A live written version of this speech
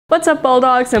What's up,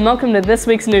 Bulldogs, and welcome to this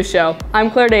week's news show. I'm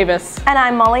Claire Davis. And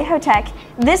I'm Molly Hotek.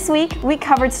 This week, we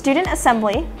covered student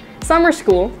assembly, Summer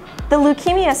school, the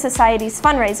Leukemia Society's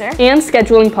fundraiser, and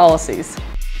scheduling policies.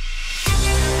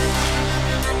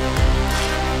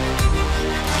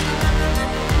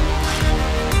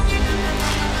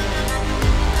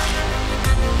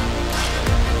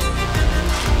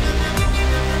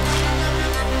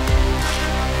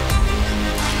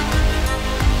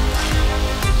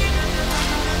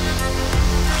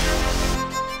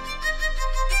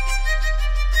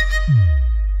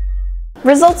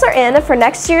 Results are in for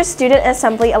next year's student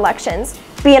assembly elections.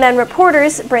 BNN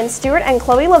reporters Bryn Stewart and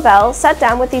Chloe Lavelle sat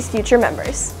down with these future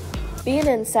members.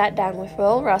 BNN sat down with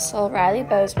Will Russell, Riley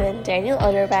Bozeman, Daniel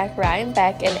Utterback, Ryan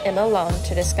Beck, and Emma Long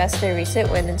to discuss their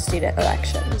recent win in student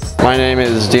elections. My name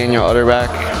is Daniel Utterback.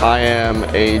 I am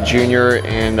a junior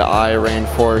and I ran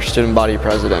for student body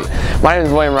president. My name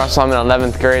is William Russell. I'm in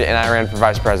 11th grade and I ran for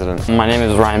vice president. My name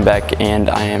is Ryan Beck and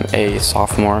I am a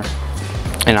sophomore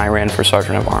and I ran for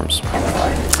sergeant of arms.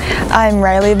 I'm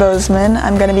Riley Bozeman.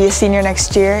 I'm going to be a senior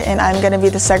next year and I'm going to be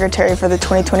the secretary for the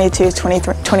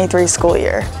 2022-2023 school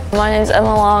year. My name is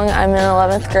Emma Long. I'm in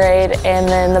 11th grade and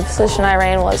then the position I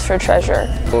ran was for treasurer.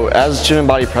 As student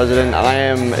body president, I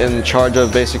am in charge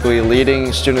of basically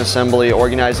leading student assembly,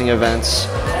 organizing events,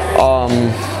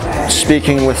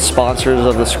 speaking with sponsors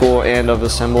of the school and of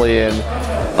assembly, and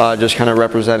just kind of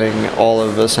representing all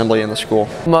of the assembly in the school.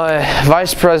 My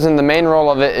vice president, the main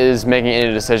role of it is making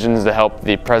any decisions to help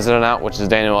the president out, which is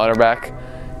Daniel Utterback,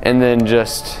 and then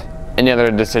just any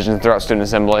other decisions throughout student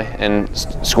assembly and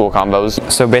school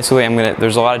combos. So basically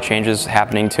there's a lot of changes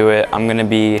happening to it. I'm going to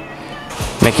be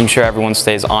making sure everyone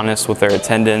stays honest with their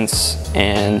attendance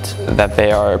and that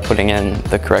they are putting in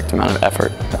the correct amount of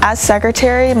effort. As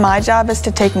secretary, my job is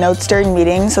to take notes during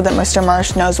meetings so that Mr.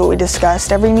 Marsh knows what we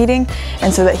discussed every meeting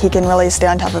and so that he can really stay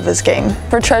on top of his game.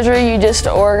 For treasurer, you just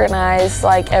organize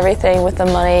everything with the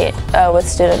money with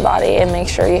student body and make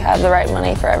sure you have the right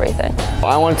money for everything.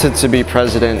 I wanted to be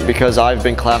president because I've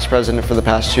been class president for the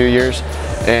past 2 years,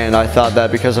 and I thought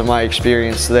that because of my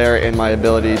experience there and my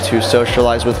ability to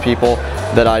socialize with people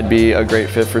that I'd be a great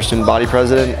fit for student body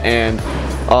president. And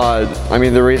I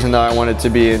mean, the reason that I wanted to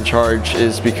be in charge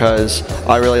is because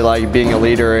I really like being a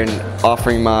leader and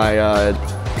offering my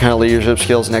kind of leadership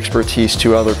skills and expertise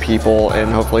to other people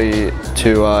and hopefully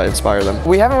to inspire them.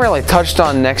 We haven't really touched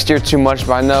on next year too much,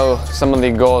 but I know some of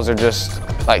the goals are just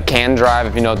like CAN Drive,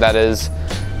 if you know what that is.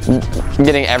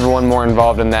 Getting everyone more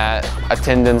involved in that,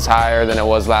 attendance higher than it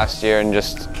was last year, and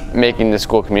just making the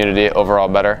school community overall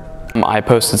better. I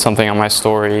posted something on my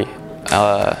story.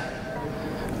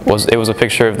 It was a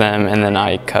picture of them and then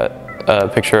I cut a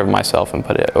picture of myself and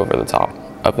put it over the top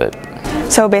of it.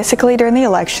 So basically during the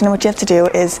election, what you have to do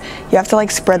is you have to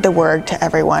spread the word to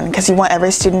everyone because you want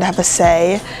every student to have a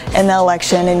say in the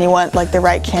election and you want the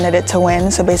right candidate to win.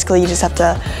 So basically you just have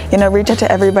to, reach out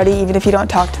to everybody even if you don't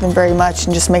talk to them very much,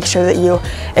 and just make sure that you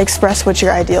express what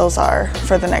your ideals are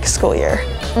for the next school year.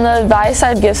 The advice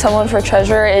I'd give someone for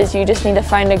treasurer is you just need to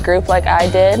find a group like I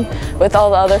did with all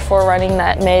the other 4 running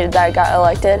that got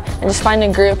elected, and just find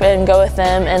a group and go with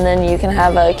them, and then you can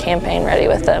have a campaign ready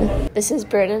with them. This is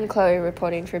Bryn and Chloe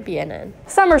reporting for BNN.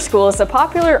 Summer school is a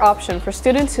popular option for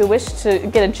students who wish to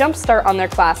get a jump start on their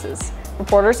classes.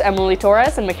 Reporters Emily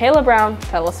Torres and Michaela Brown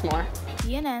tell us more.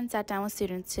 BNN sat down with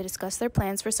students to discuss their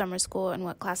plans for summer school and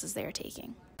what classes they are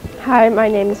taking. Hi, my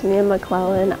name is Mia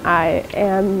McClellan. I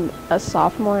am a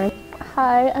sophomore.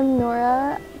 Hi, I'm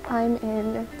Nora. I'm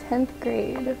in 10th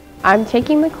grade. I'm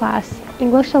taking the class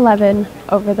English 11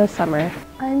 over the summer.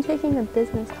 I'm taking a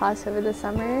business class over the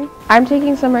summer. I'm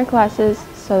taking summer classes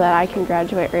so that I can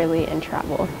graduate early and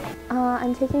travel.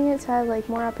 I'm taking it so I have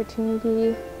more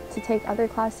opportunity to take other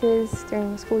classes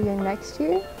during the school year next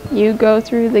year. You go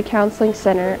through the counseling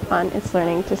center on It's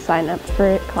Learning to sign up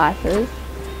for classes,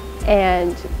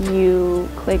 and you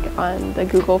click on the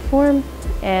Google form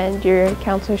and your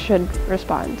counselor should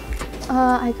respond.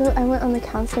 I went on the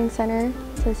counseling center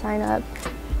to sign up,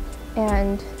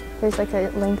 and there's a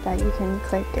link that you can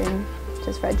click and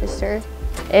just register.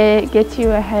 It gets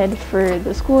you ahead for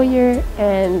the school year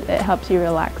and it helps you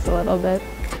relax a little bit.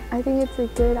 I think it's a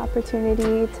good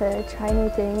opportunity to try new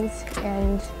things,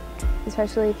 and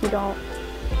especially if you don't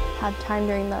have time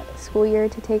during the school year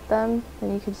to take them,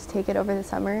 then you could just take it over the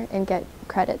summer and get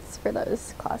credits for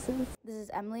those classes. This is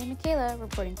Emily and Michaela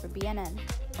reporting for BNN.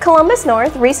 Columbus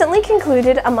North recently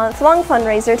concluded a month-long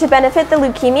fundraiser to benefit the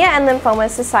Leukemia and Lymphoma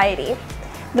Society.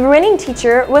 The winning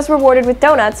teacher was rewarded with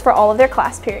donuts for all of their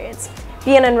class periods.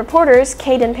 BNN reporters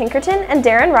Caden Pinkerton and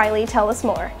Darren Riley tell us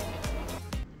more.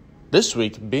 This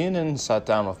week, BNN sat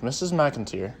down with Mrs.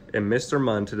 McIntyre and Mr.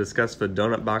 Munn to discuss the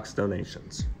donut box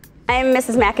donations. I'm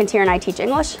Mrs. McIntyre and I teach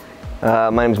English. My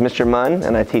name is Mr. Munn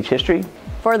and I teach history.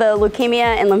 For the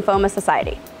Leukemia and Lymphoma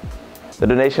Society. The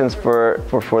donations for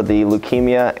the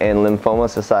Leukemia and Lymphoma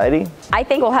Society. I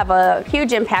think will have a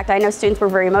huge impact. I know students were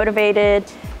very motivated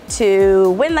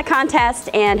to win the contest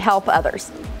and help others.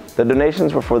 The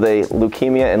donations were for the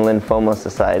Leukemia and Lymphoma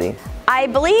Society. I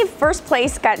believe first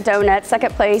place got donuts,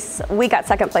 second place, we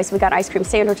got ice cream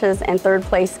sandwiches, and third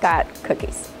place got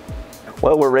cookies.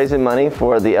 Well, we're raising money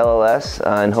for the LLS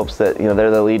in hopes that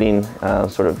they're the leading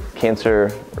sort of cancer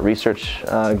research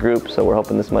group, so we're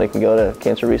hoping this money can go to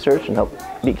cancer research and help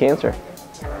beat cancer.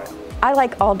 I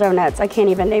like all donuts. I can't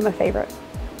even name a favorite.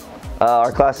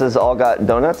 Our classes all got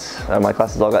donuts. My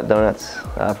classes all got donuts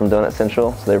from Donut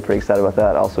Central, so they were pretty excited about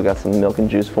that. Also got some milk and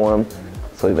juice for them.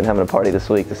 So we've been having a party this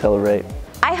week to celebrate.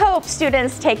 I hope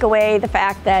students take away the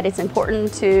fact that it's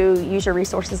important to use your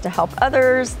resources to help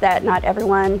others, that not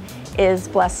everyone is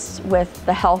blessed with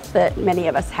the health that many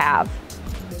of us have.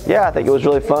 Yeah, I think it was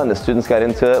really fun. The students got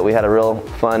into it. We had a real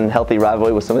fun, healthy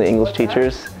rivalry with some of the English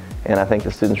teachers, and I think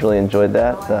the students really enjoyed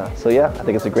that. So yeah, I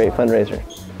think it's a great fundraiser.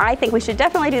 I think we should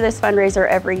definitely do this fundraiser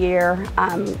every year.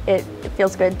 It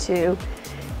feels good to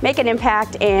make an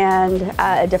impact and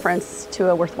a difference to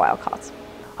a worthwhile cause.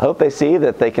 I hope they see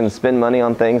that they can spend money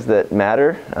on things that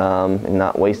matter and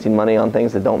not wasting money on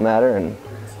things that don't matter, and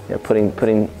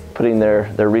putting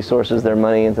their resources, their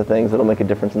money into things that'll make a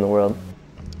difference in the world.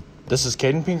 This is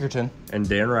Caden Pinkerton and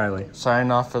Dan Riley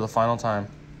signing off for the final time.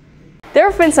 There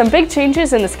have been some big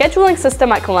changes in the scheduling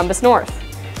system at Columbus North.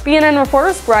 BNN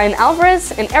reporters Brian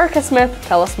Alvarez and Erica Smith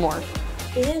tell us more.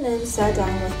 BNN sat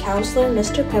down with Counselor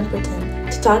Mr. Pemberton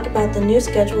to talk about the new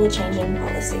schedule changing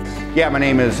policy. Yeah, my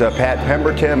name is Pat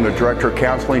Pemberton. I'm the Director of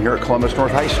Counseling here at Columbus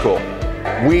North High School.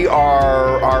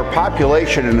 Our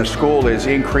population in the school is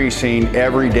increasing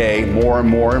every day, more and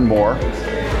more and more,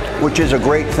 which is a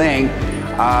great thing,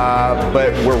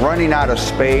 but we're running out of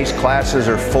space, classes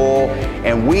are full,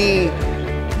 and we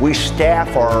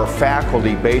staff our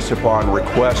faculty based upon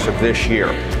requests of this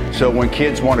year. So when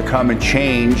kids want to come and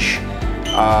change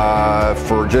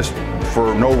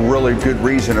for no really good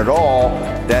reason at all,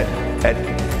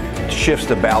 that shifts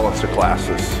the balance of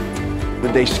classes.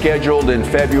 They scheduled in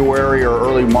February or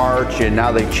early March, and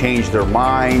now they changed their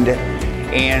mind.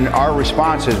 And our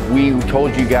response is, we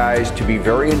told you guys to be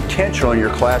very intentional in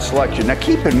your class selection. Now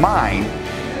keep in mind,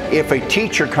 if a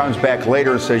teacher comes back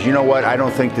later and says, you know what, I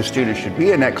don't think the student should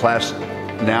be in that class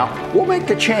now, we'll make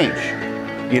the change.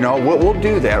 We'll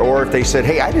do that. Or if they said,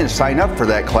 hey, I didn't sign up for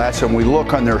that class, and we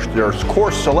look on their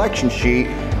course selection sheet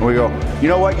and we go, you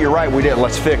know what, you're right, we did,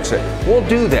 let's fix it. We'll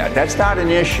do that. That's not an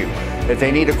issue. If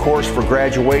they need a course for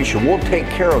graduation, we'll take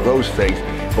care of those things.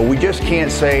 But we just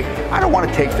can't say, I don't want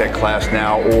to take that class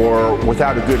now, or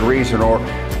without a good reason, or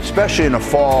especially in the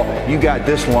fall, you got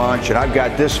this lunch and I've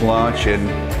got this lunch, and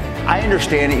I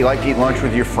understand that you like to eat lunch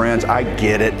with your friends. I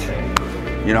get it.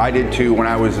 I did too when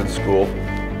I was in school.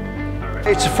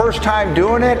 It's the first time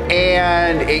doing it,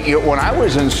 and when I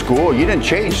was in school, you didn't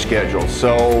change schedules.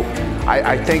 So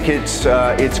I think it's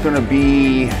going to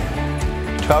be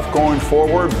tough going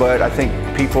forward, but I think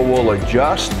people will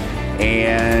adjust,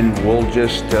 and we'll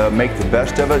just make the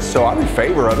best of it. So I'm in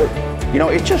favor of it.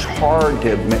 It's just hard to,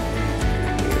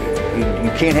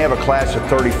 you can't have a class of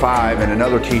 35 and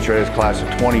another teacher has a class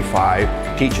of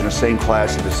 25 teaching the same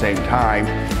class at the same time,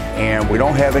 and we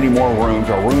don't have any more rooms.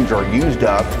 Our rooms are used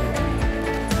up,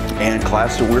 and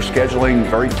classes we're scheduling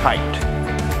very tight.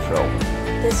 So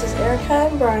this is Erica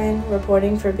and Brian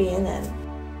reporting for BNN.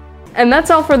 And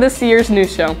that's all for this year's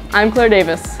news show. I'm Claire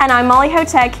Davis. And I'm Molly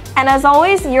Hotek. And as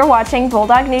always, you're watching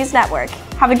Bulldog News Network.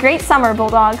 Have a great summer,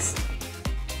 Bulldogs.